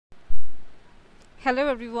Hello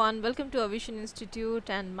everyone, welcome to Avision Institute,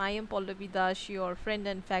 and I am Pallobi, your friend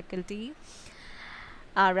and faculty,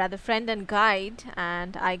 rather friend and guide,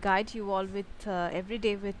 and I guide you all with every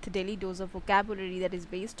day with daily dose of vocabulary that is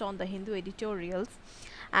based on the Hindu editorials.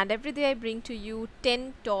 And every day I bring to you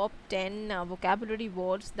 10 top 10 vocabulary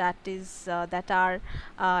words that are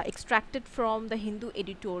extracted from the Hindu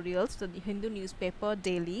editorials, the Hindu newspaper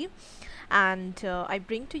daily. And I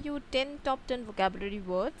bring to you 10 top 10 vocabulary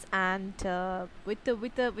words, and with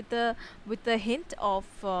the hint of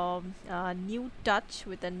new touch,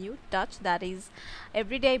 with a new touch, that is,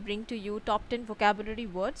 every day I bring to you top 10 vocabulary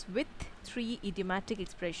words with 3 idiomatic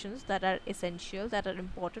expressions that are essential, that are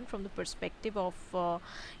important from the perspective of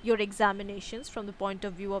your examinations, from the point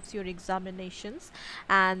of view of your examinations.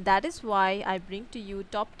 And that is why I bring to you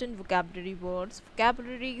top 10 vocabulary words.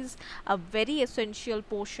 Vocabulary is a very essential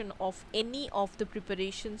portion of any of the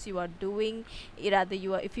preparations you are doing. Rather,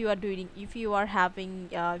 if you are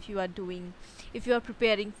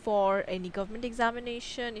preparing for any government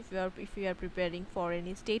examination, if you are preparing for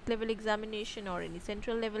any state level examination or any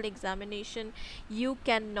central level examination, you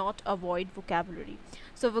cannot avoid vocabulary.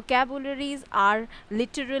 So vocabularies are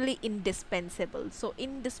literally indispensable. So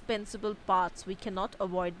indispensable parts, we cannot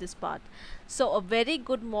avoid this part. So a very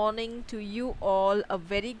good morning to you all, a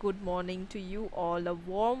very good morning to you all, a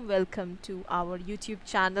warm welcome to our YouTube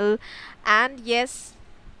channel. And yes,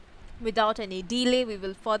 without any delay, we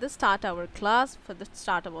will further start our class, further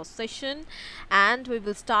start our session. And we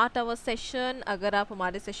will start our session. अगर आप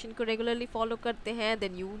हमारे session को regularly follow करते हैं,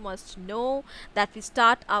 then you must know that we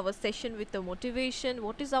start our session with the motivation.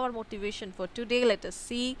 What is our motivation for today? Let us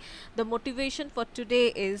see. The motivation for today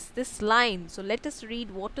is this line. So let us read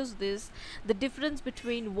what is this. The difference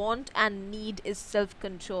between want and need is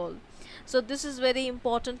self-control. So this is very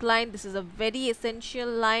important line. This is a very essential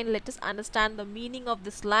line. Let us understand the meaning of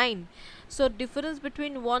this line. So difference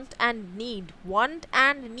between want and need. Want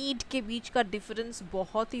and need के बीच का difference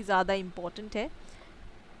बहुत ही ज़्यादा important है.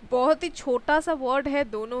 बहुत ही छोटा सा word है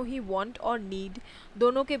दोनों ही, want और need.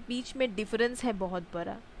 दोनों के बीच में difference है बहुत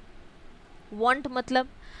बड़ा. Want मतलब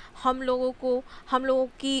हम लोगों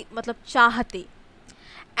की मतलब चाहते,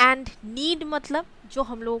 and need मतलब जो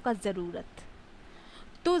हम लोगों का ज़रूरत.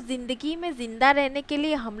 तो ज़िंदगी में ज़िंदा रहने के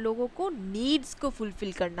लिए हम लोगों को नीड्स को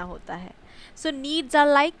फुलफ़िल करना होता है. सो needs are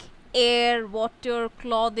like air, water,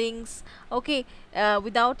 क्लॉथिंग्स. Okay,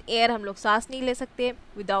 without air हम लोग सांस नहीं ले सकते,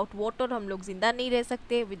 विदाउट वाटर हम लोग ज़िंदा नहीं रह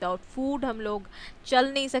सकते, विदाउट फूड हम लोग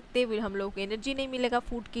चल नहीं सकते, हम लोग को एनर्जी नहीं मिलेगा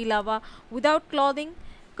फूड के अलावा, विदाउट क्लॉथिंग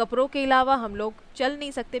कपड़ों के अलावा हम लोग चल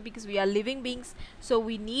नहीं सकते, because we are living beings. So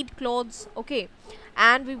we need clothes. Okay,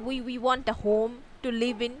 and we want a home to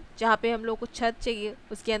live in, जहाँ पे हम लोग को छत चाहिए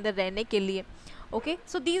उसके अंदर रहने के लिए. Okay,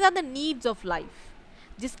 so these are the needs of life,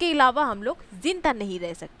 जिसके अलावा हम लोग जिंदा नहीं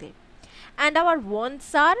रह सकते. एंड आवर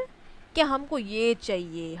वांट्स आर कि हमको ये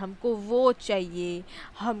चाहिए, हमको वो चाहिए,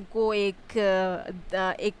 हमको एक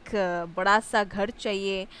बड़ा सा घर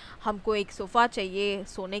चाहिए, हमको एक सोफ़ा चाहिए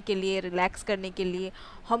सोने के लिए, रिलैक्स करने के लिए,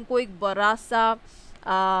 हमको एक बड़ा सा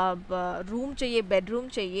रूम चाहिए, बेडरूम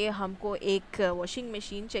चाहिए, हमको एक वॉशिंग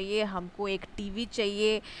मशीन चाहिए, हमको एक टीवी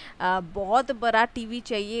चाहिए, बहुत बड़ा टीवी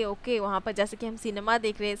चाहिए. ओके, वहाँ पर जैसे कि हम सिनेमा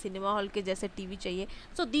देख रहे हैं, सिनेमा हॉल के जैसे टीवी चाहिए.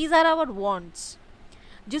 So these are our wants,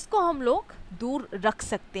 जिसको हम लोग दूर रख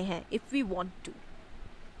सकते हैं इफ़ वी वांट टू.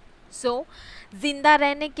 सो ज़िंदा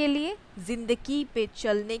रहने के लिए, ज़िंदगी पे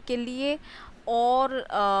चलने के लिए, और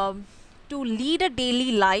to lead a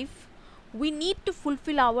daily life we need to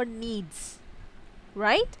fulfil our needs,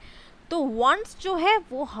 right. तो वांट्स जो है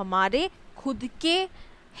वो हमारे खुद के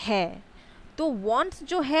है, तो वांट्स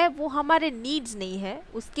जो है वो हमारे नीड्स नहीं है.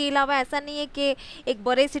 उसके अलावा ऐसा नहीं है कि एक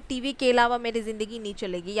बड़े से टीवी के अलावा मेरी ज़िंदगी नहीं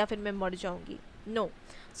चलेगी या फिर मैं मर जाऊंगी. No,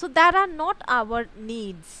 so that are not our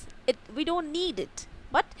needs. We don't need it,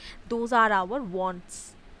 but those are our wants.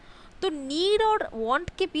 तो नीड और वांट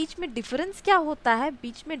के बीच में डिफरेंस क्या होता है?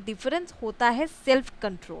 बीच में डिफरेंस होता है सेल्फ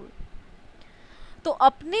कंट्रोल. तो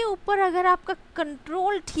अपने ऊपर अगर आपका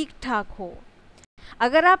कंट्रोल ठीक ठाक हो,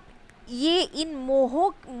 अगर आप ये इन मोहों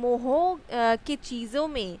की चीज़ों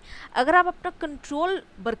में अगर आप अपना कंट्रोल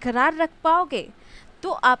बरकरार रख पाओगे,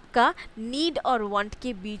 तो आपका नीड और वांट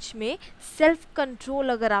के बीच में सेल्फ कंट्रोल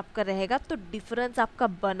अगर आपका रहेगा तो डिफरेंस आपका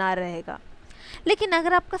बना रहेगा. लेकिन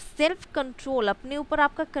अगर आपका सेल्फ कंट्रोल, अपने ऊपर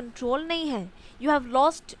आपका कंट्रोल नहीं है, you have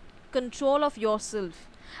lost control of your self.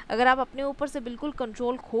 अगर आप अपने ऊपर से बिल्कुल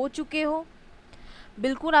कंट्रोल खो चुके हो,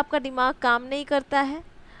 बिल्कुल आपका दिमाग काम नहीं करता है,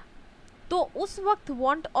 तो उस वक्त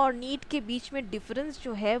वांट और नीड के बीच में डिफरेंस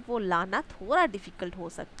जो है वो लाना थोड़ा डिफ़िकल्ट हो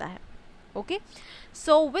सकता है. Okay,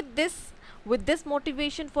 so with this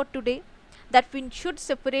motivation for today, that we should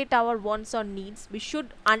separate our wants or needs. We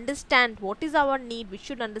should understand what is our need, we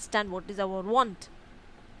should understand what is our want.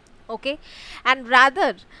 Okay, and rather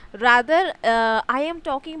I am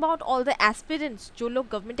talking about all the aspirants जो लोग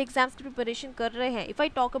government exams की preparation कर रहे हैं. If I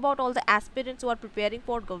talk about all the aspirants who are preparing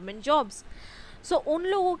for government jobs, so उन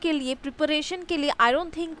लोगों के लिए preparation के लिए I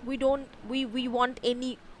don't think we want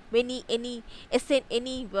any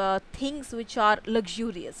things which are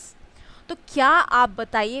luxurious. तो क्या आप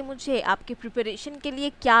बताइए मुझे, आपके प्रिपरेशन के लिए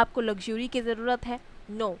क्या आपको लग्जरी की ज़रूरत है?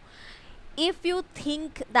 No. If you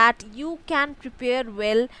think that you can prepare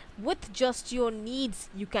well with just your needs,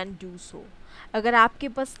 you can do so. अगर आपके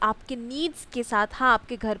बस आपके needs के साथ, हाँ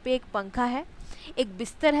आपके घर पे एक पंखा है, एक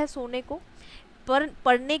बिस्तर है सोने को,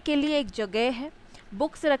 पढ़ने के लिए एक जगह है,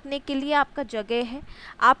 बुक्स रखने के लिए आपका जगह है,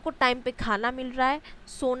 आपको टाइम पे खाना मिल रहा है,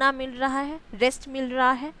 सोना मिल रहा है, रेस्ट मिल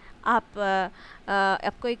रहा है,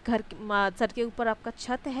 आपको एक घर सर के ऊपर आपका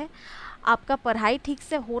छत है, आपका पढ़ाई ठीक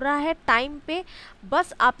से हो रहा है टाइम पे,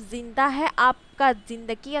 बस आप जिंदा है, आपका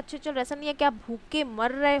ज़िंदगी अच्छे चल रहा, ऐसा नहीं है कि आप भूखे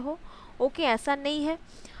मर रहे हो. ओके, ऐसा नहीं है.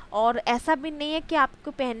 और ऐसा भी नहीं है कि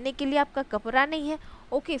आपको पहनने के लिए आपका कपड़ा नहीं है.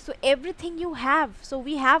 Okay, so everything you have, so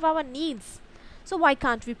we have our needs. So why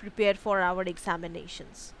can't we prepare for our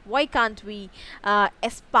examinations? Why can't we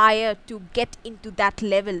aspire to get into that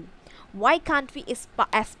level? Why can't we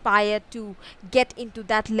aspire to get into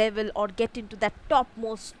that level or get into that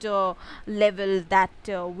topmost level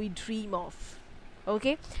that we dream of?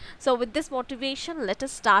 Okay, so with this motivation, let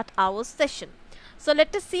us start our session. So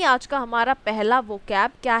let us see आज का हमारा पहला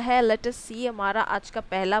vocab क्या है. Let us see हमारा आज का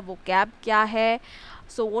पहला vocab क्या है.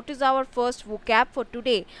 So what is our first vocab for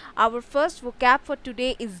today? Our first vocab for today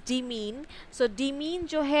is demean. So demean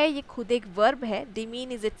जो है ये खुद एक verb है.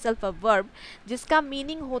 Demean is itself a verb जिसका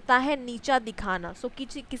meaning होता है नीचा दिखाना. So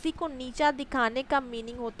किसी को नीचा दिखाने का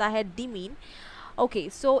meaning होता है demean. Okay,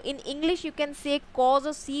 so in English you can say cause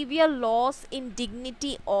a severe loss in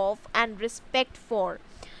dignity of and respect for.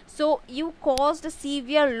 So you caused a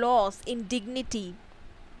severe loss in dignity.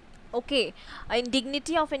 Okay, in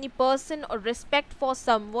dignity of any person or respect for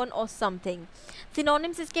someone or something.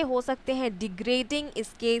 Synonyms इसके हो सकते हैं degrading,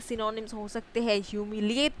 इसके synonyms हो सकते हैं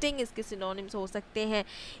humiliating, इसके synonyms हो सकते हैं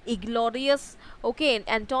inglorious. Okay,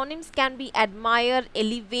 antonyms can be admire,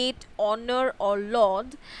 elevate, honor or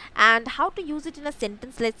laud. And how to use it in a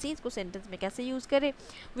sentence? Let's see इसको sentence में कैसे use करें.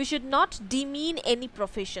 We should not demean any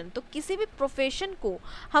profession. तो किसी भी profession को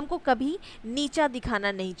हमको कभी नीचा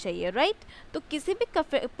दिखाना नहीं चाहिए, right? तो किसी भी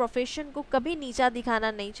प्रोफेशन को कभी नीचा दिखाना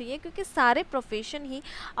नहीं चाहिए, क्योंकि सारे प्रोफेशन ही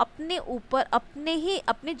अपने ऊपर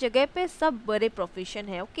अपने जगह पे सब बड़े प्रोफेशन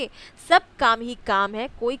है. ओके, सब काम ही काम है,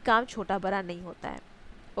 कोई काम छोटा बड़ा नहीं होता है.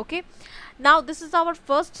 Okay, now this is our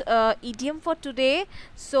first idiom for today.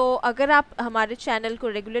 सो अगर आप हमारे चैनल को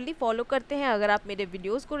रेगुलरली फॉलो करते हैं, अगर आप मेरे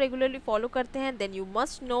वीडियोस को रेगुलरली फॉलो करते हैं, then you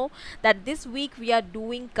must know that this week we are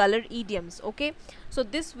doing colour idioms. Okay, so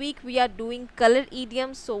this week we are doing color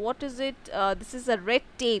idioms. So what is it? This is a red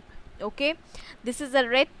tape. Okay, this is a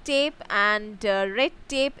red tape, and red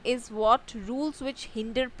tape is what? Rules which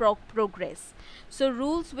hinder progress. So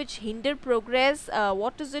rules which hinder progress,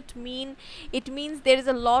 what does it mean? It means there is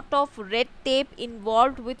a lot of red tape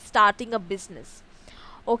involved with starting a business.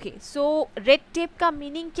 Okay, so red tape का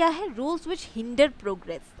meaning क्या है? Rules which hinder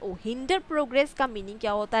progress. O, hinder progress का meaning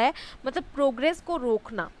क्या होता है? मतलब progress को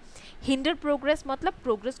रोकना. हिंडर प्रोग्रेस मतलब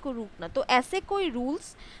प्रोग्रेस को रोकना. तो ऐसे कोई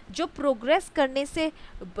रूल्स जो प्रोग्रेस करने से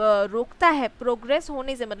रोकता है, प्रोग्रेस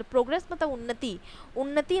होने से, मतलब प्रोग्रेस मतलब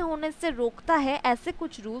उन्नति होने से रोकता है, ऐसे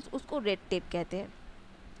कुछ रूल्स, उसको रेड टेप कहते हैं.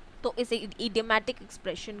 तो इस इडियोमैटिक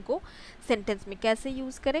एक्सप्रेशन को सेंटेंस में कैसे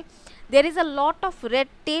यूज़ करें? There is a lot of red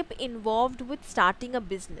tape involved with starting a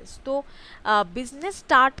business. तो बिजनेस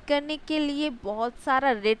स्टार्ट करने के लिए बहुत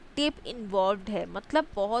सारा रेड टेप इन्वॉल्व्ड है, मतलब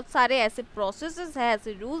बहुत सारे ऐसे प्रोसेसेस है,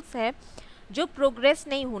 ऐसे रूल्स है जो प्रोग्रेस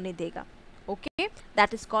नहीं होने देगा. Okay,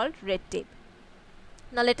 that is called red tape.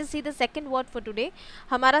 Now let us see the second word for today.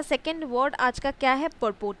 हमारा second word आज का क्या है?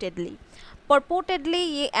 Purportedly. Purportedly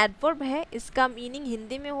ये adverb है, इसका meaning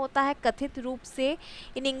हिंदी में होता है कथित रूप से.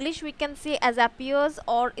 In English we can say as appears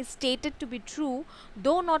or is stated to be true,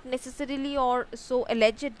 though not necessarily or so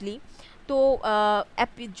allegedly. तो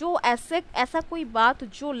जो ऐसा कोई बात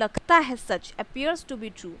जो लगता है सच, appears to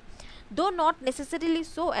be true, दो नॉट नेसेसरीली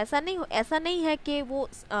सो, ऐसा नहीं है कि वो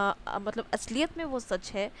मतलब असलियत में वो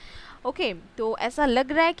सच है. ओके, तो ऐसा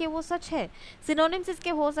लग रहा है कि वो सच है. सिनोनिम्स इसके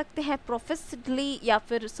हो सकते हैं प्रोफेस्डली या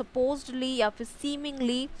फिर सपोज्डली या फिर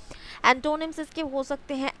सीमिंगली. एंटोनिम्स इसके हो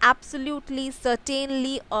सकते हैं absolutely,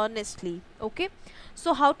 certainly, earnestly. Okay,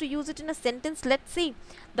 so how to use it in a sentence? Let's see.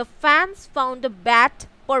 The fans found a bat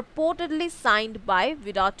purportedly signed by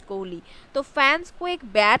Virat Kohli. तो फैंस को एक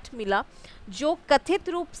बैट मिला जो कथित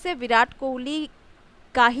रूप से विराट कोहली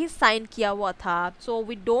का ही साइन किया हुआ था। So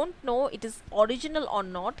we don't know it is original और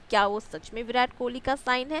नॉट, क्या वो सच में विराट कोहली का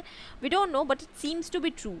साइन है, we don't know, but it seems to be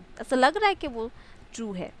true, ऐसा लग रहा है कि वो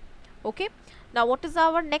ट्रू है। Okay, now what is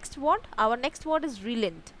our next word? Our next word is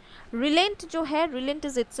reliant. Reliant जो है, reliant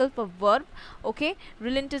is itself a verb. Okay,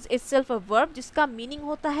 reliant is itself a verb जिसका मीनिंग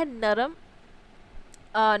होता है नरम,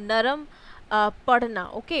 नरम पढ़ना।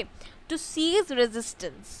 Okay, to seize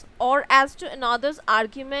resistance or as to another's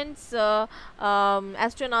arguments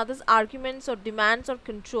or demands or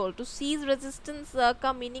control। to seize resistance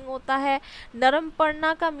का meaning होता है नरम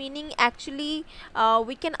पड़ना का meaning actually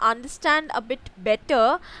we can understand a bit better,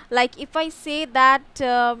 like if I say that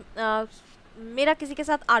मेरा किसी के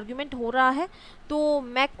साथ आर्ग्यूमेंट हो रहा है तो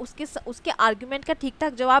मैं उसके आर्ग्यूमेंट का ठीक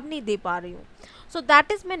ठाक जवाब नहीं दे पा रही हूँ, सो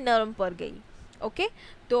दैट इज़ मैं नरम पड़ गई। ओके,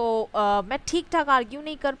 तो मैं ठीक ठाक आर्ग्यू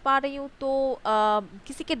नहीं कर पा रही हूँ, तो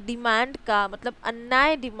किसी के डिमांड का मतलब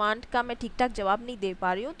अन्याय डिमांड का मैं ठीक ठाक जवाब नहीं दे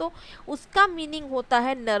पा रही हूँ, तो उसका मीनिंग होता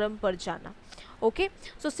है नरम पड़ जाना। ओके,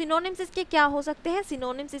 सो सिनोनिम्स इसके क्या हो सकते हैं?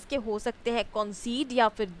 सिनोनिम्स इसके हो सकते हैं कंसीड या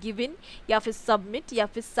फिर गिव इन या फिर सबमिट या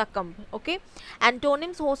फिर सकम्ब। ओके,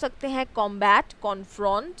 एंटोनिम्स हो सकते हैं कॉम्बैट,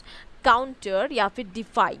 कॉन्फ्रॉन्ट, काउंटर या फिर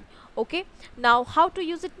DeFi. Okay, now how to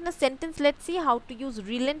use it in a sentence? Let's see how to use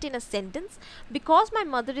relent in a sentence. Because my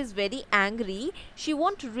mother is very angry, she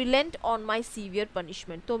won't relent on my severe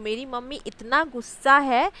punishment। तो मेरी mummy इतना गुस्सा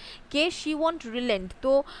है कि she won't relent,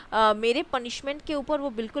 तो मेरे punishment के ऊपर वो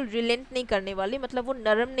बिल्कुल relent नहीं करने वाली, मतलब वो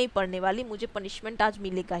नरम नहीं पड़ने वाली, मुझे punishment आज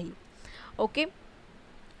मिलेगा ही। Okay,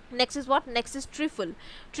 next is what? Next is trifle.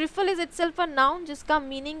 Trifle is itself a noun जिसका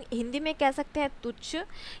मीनिंग हिंदी में कह सकते हैं तुच्छ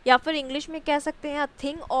या फिर इंग्लिश में कह सकते हैं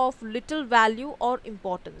थिंग ऑफ लिटिल वैल्यू और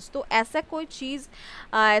इम्पोर्टेंस। तो ऐसा कोई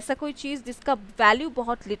चीज़ जिसका वैल्यू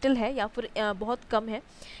बहुत लिटिल है या फिर बहुत कम है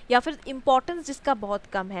या फिर इम्पोर्टेंस जिसका बहुत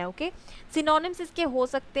कम है। ओके, सिनोनिम्स इसके हो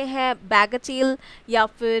सकते हैं बैगेटेल या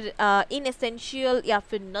फिर इनएसेंशियल या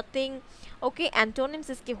फिर नथिंग। ओके, एंटोनिम्स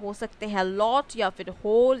इसके हो सकते हैं लॉट या फिर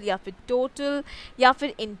होल या फिर टोटल या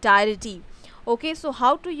फिर entirety. Okay, so how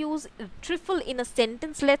to use trifle in a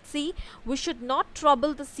sentence? Let's see. We should not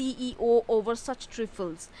trouble the CEO over such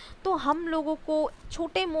trifles। तो हम लोगों को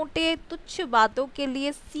छोटे मोटे तुच्छ बातों के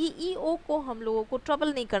लिए CEO को हम लोगों को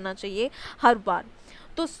ट्रबल नहीं करना चाहिए हर बार,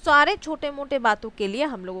 तो सारे छोटे मोटे बातों के लिए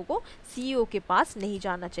हम लोगों को CEO के पास नहीं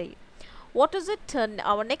जाना चाहिए। What is it?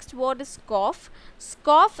 Our next word is scoff।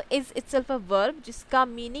 Scoff is itself a verb जिसका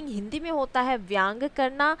meaning हिंदी में होता है व्यंग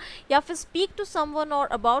करना या फिर speak to someone or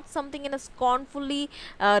about something in a scornfully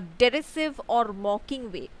derisive or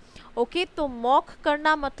mocking way। Okay, तो मॉक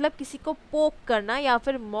करना मतलब किसी को पोक करना या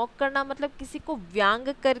फिर मॉक करना मतलब किसी को व्यंग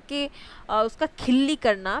करके उसका खिल्ली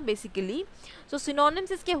करना बेसिकली। सो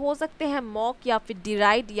सिनोनिम्स इसके हो सकते हैं मॉक या फिर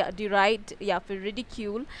डिराइड या फिर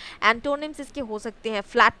रिडिक्यूल। एंटोनिम्स इसके हो सकते हैं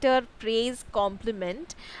flatter, praise,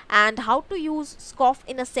 complement. And how to use scoff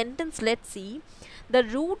in a sentence? Let's see. The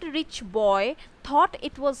rude rich boy thought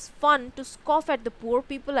it was fun to scoff at the poor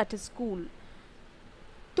people at his school.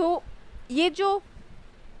 तो ये जो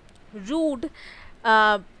rude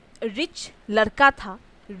rich लड़का था,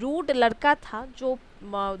 rude लड़का था जो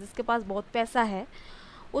जिसके पास बहुत पैसा है,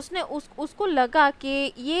 उसने उसको लगा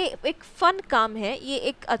कि ये एक फ़न काम है, ये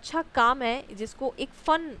एक अच्छा काम है, जिसको एक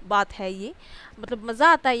फ़न बात है, ये मतलब मज़ा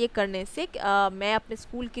आता है ये करने से। मैं अपने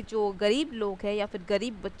स्कूल के जो गरीब लोग हैं या फिर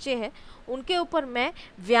गरीब बच्चे हैं उनके ऊपर मैं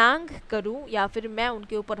व्यंग करूं या फिर मैं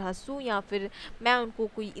उनके ऊपर हंसूं या फिर मैं उनको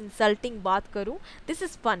कोई इंसल्टिंग बात करूं। This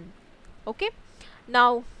is fun. Okay,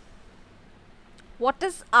 now what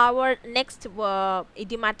is our next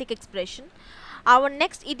idiomatic expression? Our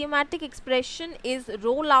next idiomatic expression is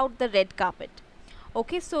roll out the red carpet।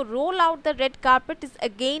 Okay, so roll out the red carpet is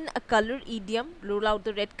again a color idiom. Roll out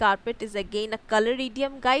the red carpet is again a color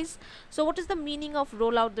idiom, guys. So what is the meaning of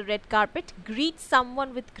roll out the red carpet? Greet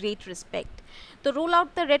someone with great respect। तो roll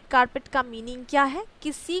out the red carpet का meaning क्या है?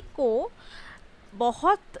 किसी को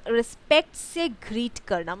बहुत respect से greet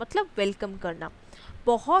करना, मतलब वेलकम करना।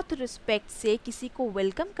 बहुत रिस्पेक्ट से किसी को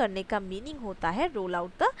वेलकम करने का मीनिंग होता है roll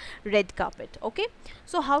out the red carpet. Okay,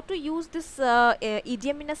 so how to use this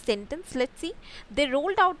idiom in a sentence? Let's see. They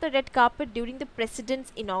rolled out the red carpet during the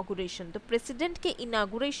presidents inauguration. तो प्रेसिडेंट के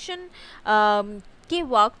inauguration के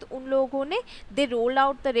वक्त उन लोगों ने दे rolled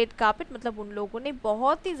out the red carpet, मतलब उन लोगों ने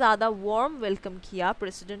बहुत ही ज़्यादा वार्म वेलकम किया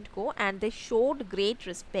प्रेसिडेंट को and they showed great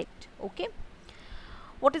respect. Okay,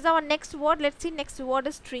 What is our next word? Let's see. Next word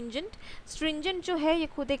is stringent। Stringent जो है ये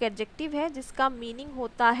खुद एक एडजेक्टिव है जिसका मीनिंग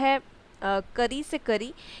होता है करी से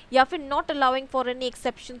करी, या फिर not allowing for any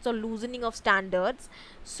exceptions और loosening of standards.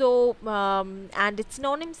 So and its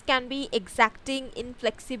synonyms can be exacting,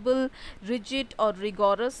 inflexible, rigid or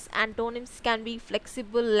rigorous. Antonyms can be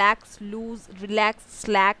flexible, lax, loose, relaxed,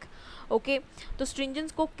 slack. Okay तो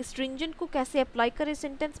stringent को कैसे अप्लाई करें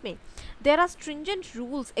सेंटेंस में? There are stringent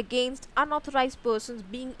rules against unauthorised persons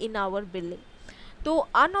being in our building. तो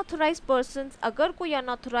unauthorised persons, अगर कोई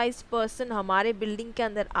unauthorised person हमारे building के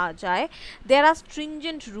अंदर आ जाए, देयर आर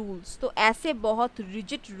stringent रूल्स. तो ऐसे बहुत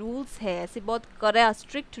रिजिड रूल्स है, ऐसे बहुत कड़ा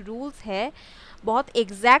स्ट्रिक्ट रूल्स है, बहुत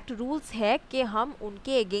एग्जैक्ट रूल्स है कि हम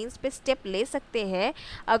उनके अगेंस्ट पे स्टेप ले सकते हैं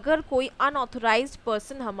अगर कोई अनऑथोराइज्ड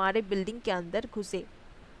पर्सन हमारे बिल्डिंग के अंदर घुसे.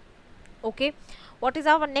 Okay, what is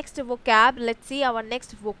our next vocab? Let's see. Our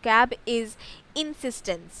next vocab is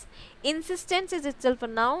insistence. Insistence is itself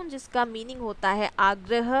a noun जिसका meaning होता है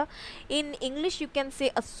आग्रह. In English you can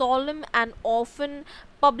say a solemn and often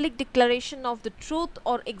public declaration of the truth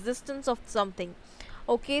or existence of something.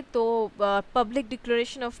 Okay, तो public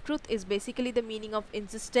declaration of truth is basically the meaning of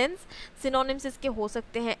insistence. Synonyms इसके हो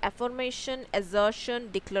सकते हैं affirmation, assertion,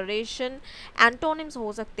 declaration. Antonyms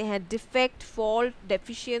हो सकते हैं defect, fault,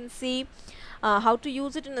 deficiency. How to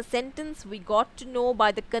use it in a sentence? We got to know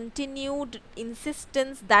by the continued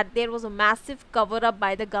insistence that there was a massive cover up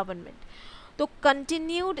by the government. तो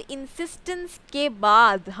continued insistence के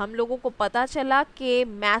बाद हम लोगों को पता चला कि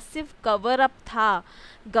मैसिव कवर अप था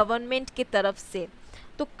गवर्नमेंट की तरफ से.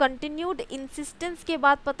 तो कंटिन्यूड इंसिस्टेंस के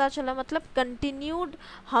बाद पता चला, मतलब कंटिन्यूड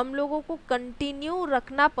हम लोगों को कंटिन्यू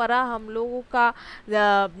रखना पड़ा, हम लोगों का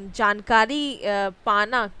जानकारी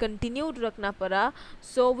पाना कंटिन्यूड रखना पड़ा.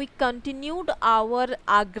 सो वी कंटिन्यूड आवर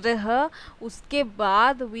आग्रह. उसके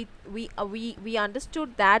बाद we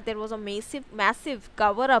understood that there was a massive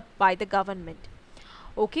cover up by the government.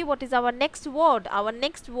 Okay, what is our next word? Our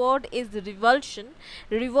next word is revulsion.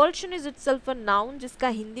 Revulsion is itself a noun जिसका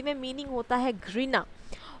हिंदी में meaning होता है घृणा.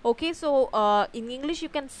 Okay, so in English you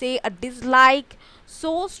can say a dislike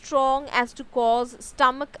so strong as to cause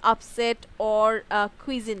stomach upset or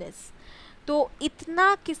queasiness. तो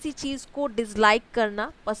इतना किसी चीज़ को dislike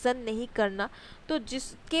करना, पसंद नहीं करना, तो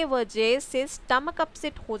जिसके वजह से स्टमक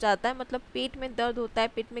अपसेट हो जाता है, मतलब पेट में दर्द होता है,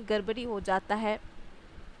 पेट में गड़बड़ी हो जाता है,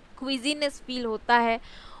 क्विजीनेस फील होता है.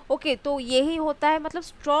 ओके तो यही होता है, मतलब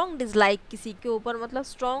स्ट्रॉन्ग डिसलाइक किसी के ऊपर, मतलब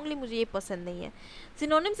स्ट्रॉन्गली मुझे ये पसंद नहीं है.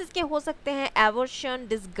 सिनोनिम्स इसके हो सकते हैं aversion,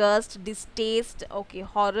 disgust, distaste, okay,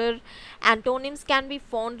 horror. Antonyms can be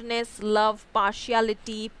fondness, love,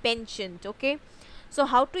 partiality, patient. Okay, so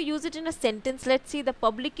how to use it in a sentence? Let's see. The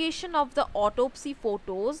publication of the autopsy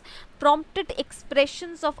photos prompted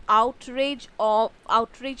expressions of outrage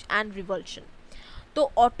and revulsion. तो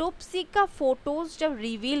autopsy का photos जब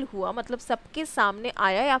reveal हुआ, मतलब सबके सामने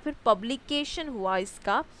आया या फिर पब्लिकेशन हुआ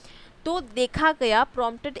इसका, तो देखा गया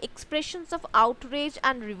prompted expressions of outrage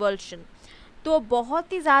and रिवल्शन. तो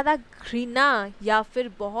बहुत ही ज़्यादा घृणा या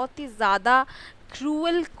फिर बहुत ही ज़्यादा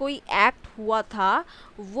क्रूअल कोई एक्ट हुआ था,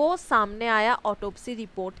 वो सामने आया ऑटोप्सी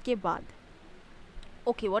रिपोर्ट के बाद.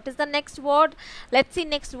 Okay, what is the next word? Let's see.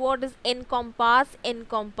 Next word is encompass.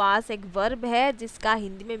 Encompass एक verb है जिसका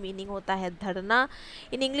हिंदी में मीनिंग होता है धरना.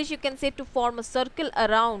 In English you can say to form a circle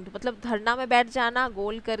around, मतलब धरना में बैठ जाना,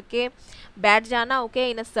 गोल करके बैठ जाना. Okay,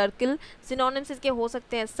 in a circle. Synonyms इसके हो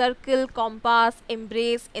सकते हैं circle, compass,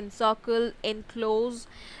 embrace, encircle, enclose.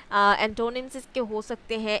 Antonyms इसके हो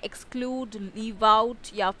सकते हैं exclude, leave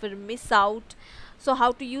out या फिर miss out. So how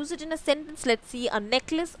to use it in a sentence? Let's see. A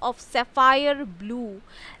necklace of sapphire blue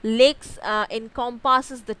lakes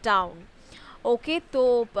encompasses the town. Okay तो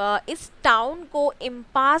इस town को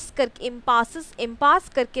impasse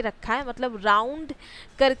करके रखा है, मतलब राउंड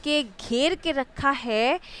करके घेर के रखा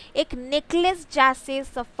है एक नेकलेस जैसे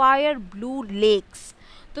सफ़ायर ब्लू लेक्स.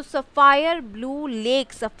 तो sapphire blue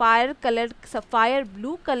lake, sapphire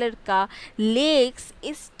blue colour का लेक्स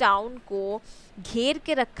इस टाउन को घेर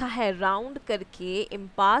के रखा है, राउंड करके,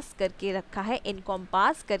 इम्पास करके रखा है,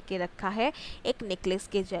 इनकॉम्पास करके रखा है एक नेकलेस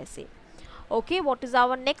के जैसे. Okay, what is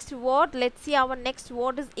our next word? Let's see. Our next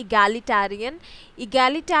word is egalitarian.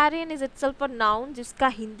 Egalitarian is itself a noun जिसका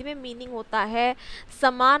हिंदी में मीनिंग होता है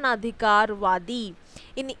समानाधिकारवादी.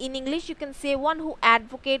 In English you can say one who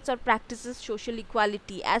advocates or practices social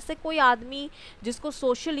equality. ऐसे कोई आदमी जिसको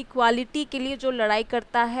social equality के लिए जो लड़ाई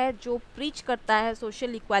करता है, जो preach करता है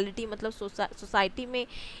social equality, मतलब सोसाइटी में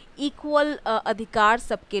इक्वल अधिकार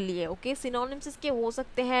सबके लिए. ओके, सिनोनिम्स इसके हो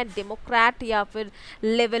सकते हैं डेमोक्रेट या फिर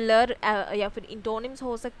लेवलर, या फिर इंटोनिम्स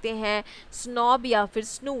हो सकते हैं स्नॉब या फिर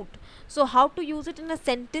स्नूट. So how to use it in a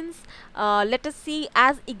sentence? Let us see.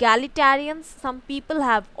 As egalitarians, some people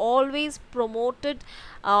have always promoted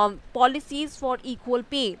policies for equal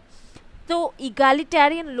pay. तो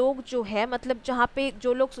इगालिटेरियन लोग जो है, मतलब जहाँ पे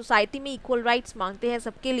जो लोग सोसाइटी में इक्वल राइट्स मांगते हैं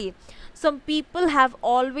सबके लिए, some people have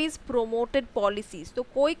always promoted policies, तो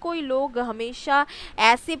कोई कोई लोग हमेशा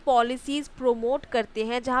ऐसे पॉलिसीज़ प्रोमोट करते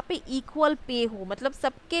हैं जहाँ पे इक्वल पे हो, मतलब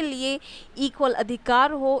सबके लिए इक्वल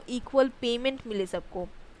अधिकार हो, इक्वल पेमेंट मिले सबको.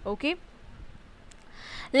 Okay,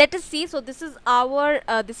 let us see. So this is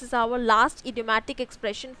our last idiomatic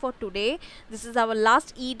expression for today. This is our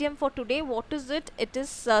last idiom for today. What is it? It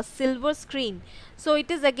is silver screen. So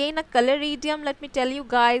it is again a color idiom. Let me tell you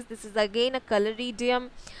guys, this is again a color idiom.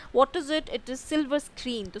 What is it? It is silver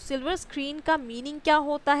screen. तो silver screen का meaning क्या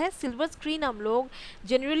होता है? silver screen हम लोग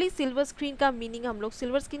generally silver screen का meaning हम लोग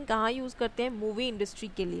silver screen कहाँ यूज़ करते हैं? मूवी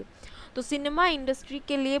इंडस्ट्री के लिए. तो सिनेमा इंडस्ट्री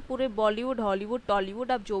के लिए पूरे बॉलीवुड, हॉलीवुड, टॉलीवुड,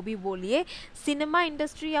 आप जो भी बोलिए, सिनेमा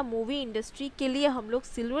इंडस्ट्री या मूवी इंडस्ट्री के लिए हम लोग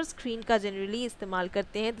सिल्वर स्क्रीन का जनरली इस्तेमाल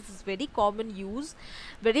करते हैं. This is very common use,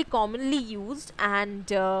 very commonly used.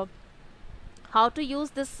 And how to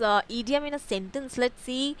use this idiom in a sentence? Let's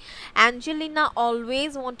see. Angelina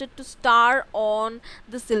always wanted to star on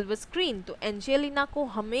the silver screen. तो Angelina को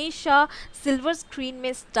हमेशा silver screen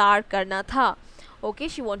में star करना था. Okay,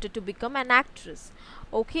 she wanted to become an actress.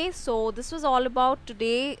 Okay, so this was all about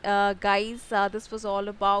today, guys. This was all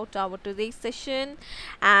about our today's session,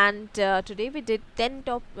 and today we did 10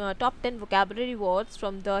 top 10 vocabulary words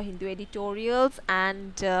from the Hindu editorials,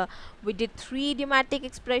 and we did 3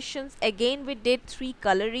 idiomatic expressions. Again, we did 3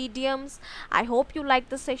 color idioms. I hope you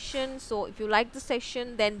liked the session. So if you liked the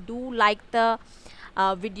session, then do like the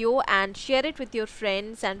video and share it with your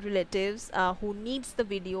friends and relatives who needs the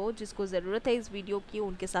video, जिसको ज़रूरत है इस video की,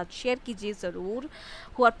 उनके साथ share कीजिए ज़रूर.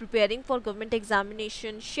 who are preparing for government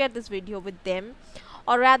examination, share this video with them.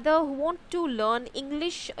 Or rather who want to learn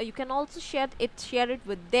English, you can also share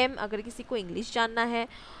it with them. अगर किसी को English जानना है,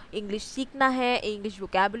 English सीखना है, English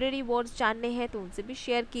vocabulary words जानने हैं, तो उनसे भी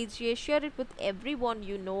share कीजिए. Share it with everyone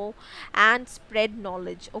you know and spread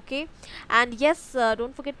knowledge. Okay, and yes,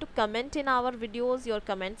 don't forget to comment in our videos. Your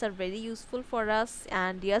comments are very useful for us.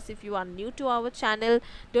 And yes, if you are new to our channel,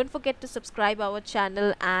 don't forget to subscribe our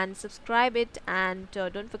channel and subscribe it, and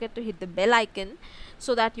don't forget to hit the bell icon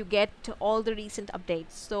so that you get all the recent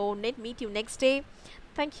updates. So meet you next day.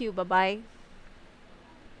 Thank you. Bye bye.